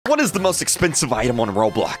What is the most expensive item on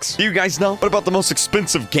Roblox? Do you guys know? What about the most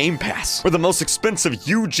expensive Game Pass? Or the most expensive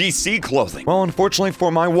UGC clothing? Well, unfortunately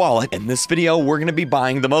for my wallet, in this video, we're gonna be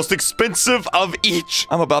buying the most expensive of each.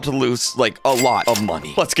 I'm about to lose, like, a lot of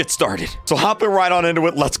money. Let's get started. So hopping right on into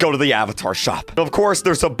it, let's go to the avatar shop. Of course,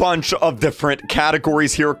 there's a bunch of different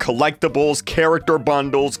categories here. Collectibles, character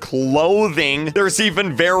bundles, clothing. There's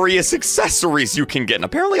even various accessories you can get. And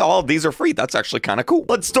apparently all of these are free. That's actually kind of cool.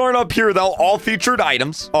 Let's start up here, though. All featured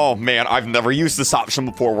items. Oh, man, I've never used this option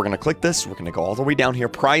before. We're gonna click this. We're gonna go all the way down here.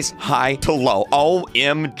 Price, high to low.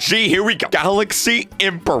 OMG, here we go. Galaxy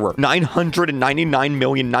Emperor.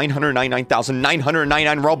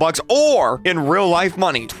 999,999,999 Robux, or in real life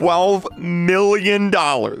money, $12 million.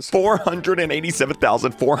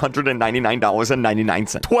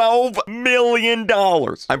 $487,499.99. $12 million.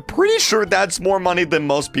 I'm pretty sure that's more money than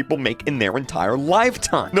most people make in their entire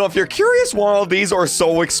lifetime. Now, if you're curious why all these are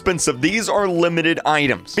so expensive, these are limited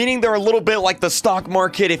items, meaning they're a little bit like the stock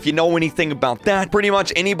market. If you know anything about that, pretty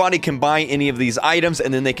much anybody can buy any of these items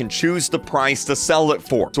and then they can choose the price to sell it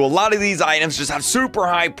for. So a lot of these items just have super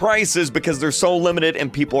high prices because they're so limited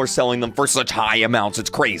and people are selling them for such high amounts. It's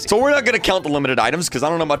crazy. So we're not going to count the limited items because I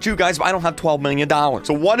don't know about you guys, but I don't have $12 million.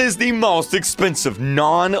 So what is the most expensive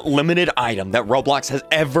non-limited item that Roblox has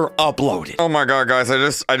ever uploaded? Oh my God, guys,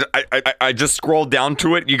 I just scrolled down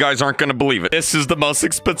to it. You guys aren't going to believe it. This is the most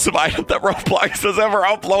expensive item that Roblox has ever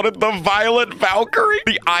uploaded. The Violet Valkyrie.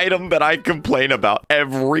 The item that I complain about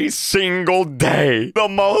every single day. The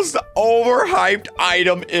most overhyped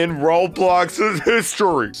item in Roblox's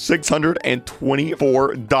history.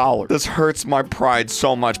 $624. This hurts my pride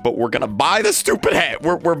so much, but we're gonna buy the stupid hat.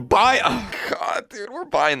 We're buying. Oh God, dude, we're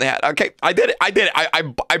buying the hat. Okay, I did it. I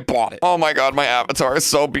bought it. Oh my God, my avatar is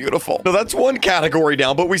so beautiful. So that's one category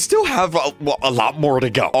down, but we still have a lot more to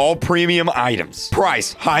go. All premium items.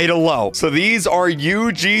 Price, high to low. So these are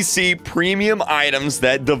UGC premium items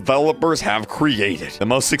that developers have created. The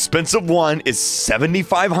most expensive one is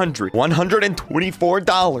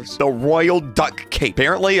 $7,524. The Royal Duck Cape.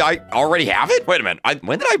 Apparently, I already have it. Wait a minute.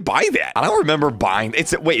 When did I buy that? I don't remember buying.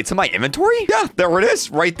 Wait, it's in my inventory? Yeah, there it is.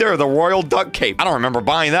 Right there. The Royal Duck Cape. I don't remember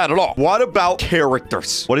buying that at all. What about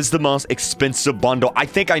characters? What is the most expensive bundle? I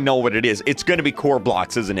think I know what it is. It's going to be core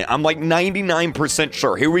blocks, isn't it? I'm like 99%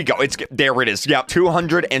 sure. Here we go. There it is. Yep.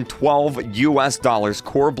 $212 US.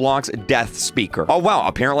 Core blocks death speaker. Oh, wow.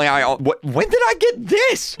 Apparently, when did I get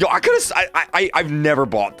this? Yo, I've never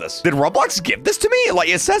bought this. Did Roblox give this to me? Like,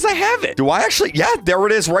 it says I have it. Do I actually? Yeah, there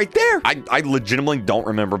it is right there. I legitimately don't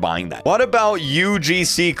remember buying that. What about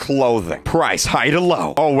UGC clothing? Price, high to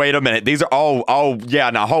low. Oh, wait a minute. These are, oh, yeah,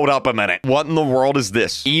 now hold up a minute. What in the world is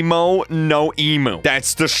this? Emo, no emu.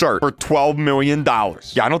 That's the shirt for $12 million.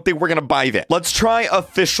 Yeah, I don't think we're gonna buy that. Let's try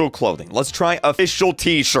official clothing. Let's try official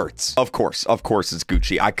t-shirts. Of course, it's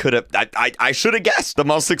Gucci. I should have guessed. The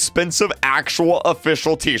most expensive actual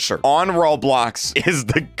official t-shirt on Roblox is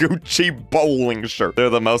the Gucci bowling shirt. They're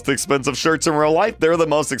the most expensive shirts in real life. They're the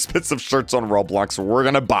most expensive shirts on Roblox. So we're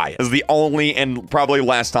gonna buy it. It's the only and probably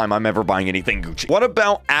last time I'm ever buying anything Gucci. What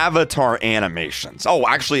about avatar animations? Oh,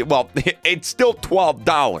 actually, well, it's still $12.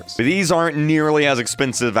 But these aren't nearly as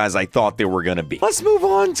expensive as I thought they were gonna be. Let's move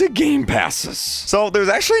on to game passes. So there's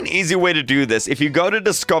actually an easy way to do this. If you go to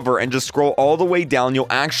Discover and just scroll all the way down, you'll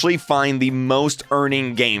actually find the most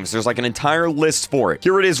earning games. There's like an entire list for it.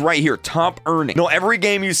 Here it is right here, top earning. No, every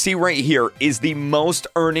game you see right here is the most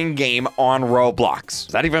earning game on Roblox.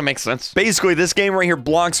 Does that even make sense? Basically, this game right here,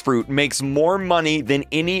 Blox Fruit, makes more money than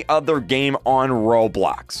any other game on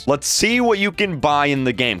Roblox. Let's see what you can buy in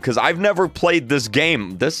the game, because I've never played this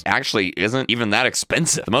game. This actually isn't even that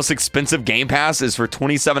expensive. The most expensive game pass is for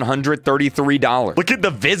 $2,733. Look at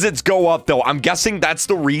the visits go up, though. I'm guessing that's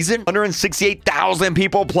the reason. 168,000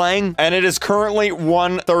 people playing, and it is currently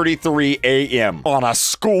 1:33 a.m. on a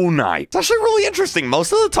school night. It's actually really interesting.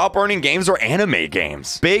 Most of the top earning games are anime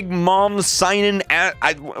games. Big Mom signing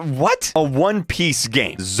at what? A One Piece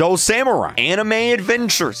game. Zo Samurai. Anime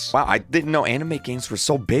Adventures. Wow, I didn't know anime games were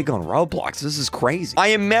so big on Roblox. This is crazy. I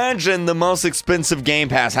imagine the most expensive game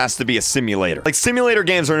pass has to be a simulator. Like, simulator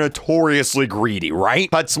games are notoriously greedy, right?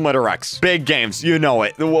 Pet Simulator X. Big games, you know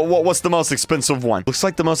it. What's the most expensive one? Looks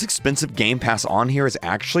like the most expensive game pass on here is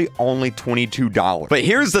actually only $22. But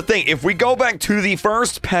here's the thing. If we go back to the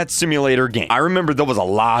first Pet Simulator game, I remember there was a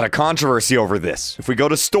lot of controversy over this. If we go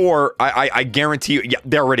to store, I guarantee you, yeah,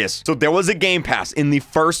 there it is. So there was a game pass in the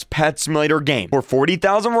first Pet Simulator game for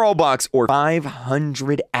 40,000 Robux or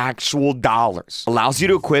 500 actual dollars. Allows you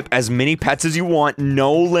to equip as many pets as you want,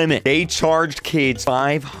 no limit. They charged kids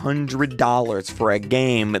 $500 for a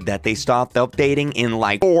game that they stopped updating in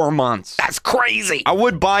like 4 months. That's crazy. I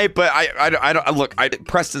would buy it, but I look,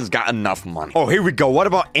 Preston's got enough money. Oh, here we go. What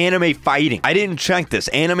about anime fighting? I didn't check this.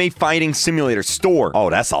 Anime fighting simulator store. Oh,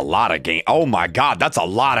 that's a lot of game. Oh my God, that's a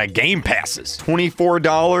lot of game passes.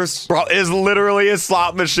 $24, bro, is literally a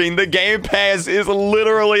slot machine. The game pass is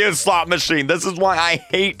literally a slot machine. This is why I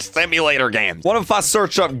hate simulator games. What if I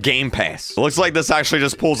search up Game Pass? It looks like this actually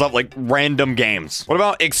just pulls up like random games. What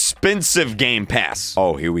about expensive Game Pass?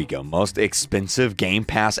 Oh, here we go. Most expensive Game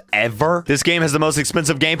Pass ever. This game has the most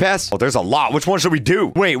expensive Game Pass? Oh, there's a lot. Which one should we do?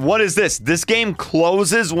 Wait, what is this? This game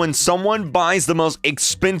closes when someone buys the most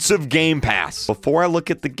expensive Game Pass. Before I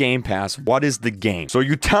look at the Game Pass, what is the game? So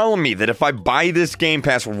you're telling me that if I buy this Game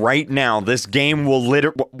Pass right now, this game will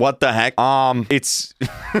what the heck? It's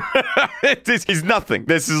it's nothing.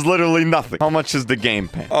 This is literally nothing. How much is the Game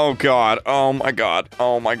Pass? Oh God. Oh my God.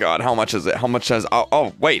 Oh my God. How much is it? How much has?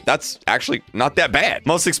 Oh wait, that's actually not that bad.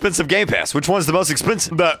 Most expensive Game Pass. Which one's the most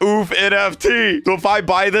expensive? The OOF NFT. So if I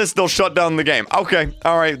buy this, they'll shut down the game. Okay.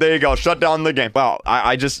 All right. There you go. Shut down the game. Wow.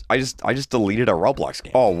 I just deleted a Roblox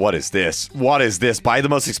game. Oh, what is this? What is this? Buy the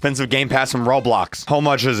most expensive Game Pass from Roblox. How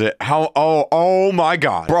much is it? Oh my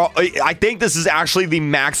God. Bro, I think this is actually the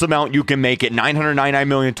max amount you can make it. 999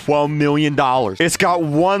 million, $12 million. It's got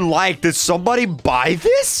 1 like. Did somebody buy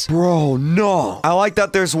this? Bro, no. I like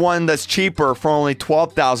that there's one that's cheaper for only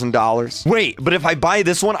 $12,000. Wait, but if I buy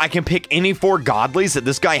this one, I can pick any 4 godlies that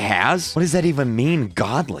this guy has? What does that even mean,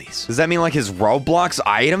 godlies? Does that mean like his Roblox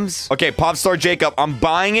items? Okay, Popstar Jacob, I'm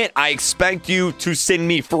buying it. I expect you to send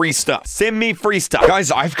me free stuff. Send me free stuff.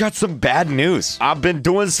 Guys, I've got some bad news. I've been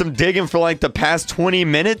doing some digging for like the past 20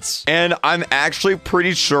 minutes, and I'm actually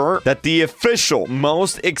pretty sure that the official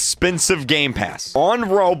most expensive Game Pass on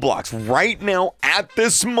Roblox right now at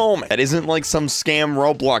this moment, that isn't like some scam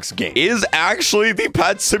Roblox game, is actually the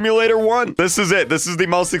Pet Simulator 1. This is it. This is the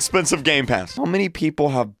most expensive Game Pass. How many people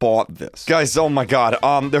have bought this? Guys, oh my God.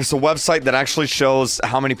 There's a website that actually shows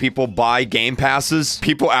how many people buy Game Passes.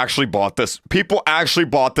 People actually bought this. People actually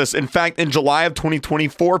bought this. In fact, in July of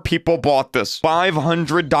 2024, people bought this.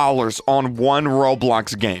 $500 on 1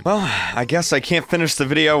 Roblox game. Well, I guess I can't finish the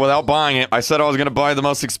video without buying it. I said I was gonna buy the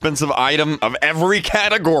most expensive item of every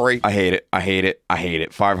category. I hate it. I hate it. I hate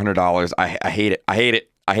it. $500. I hate it. I hate it.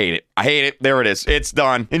 I hate it. I hate it. There it is. It's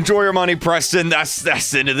done. Enjoy your money, Preston. That's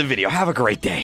the end of the video. Have a great day.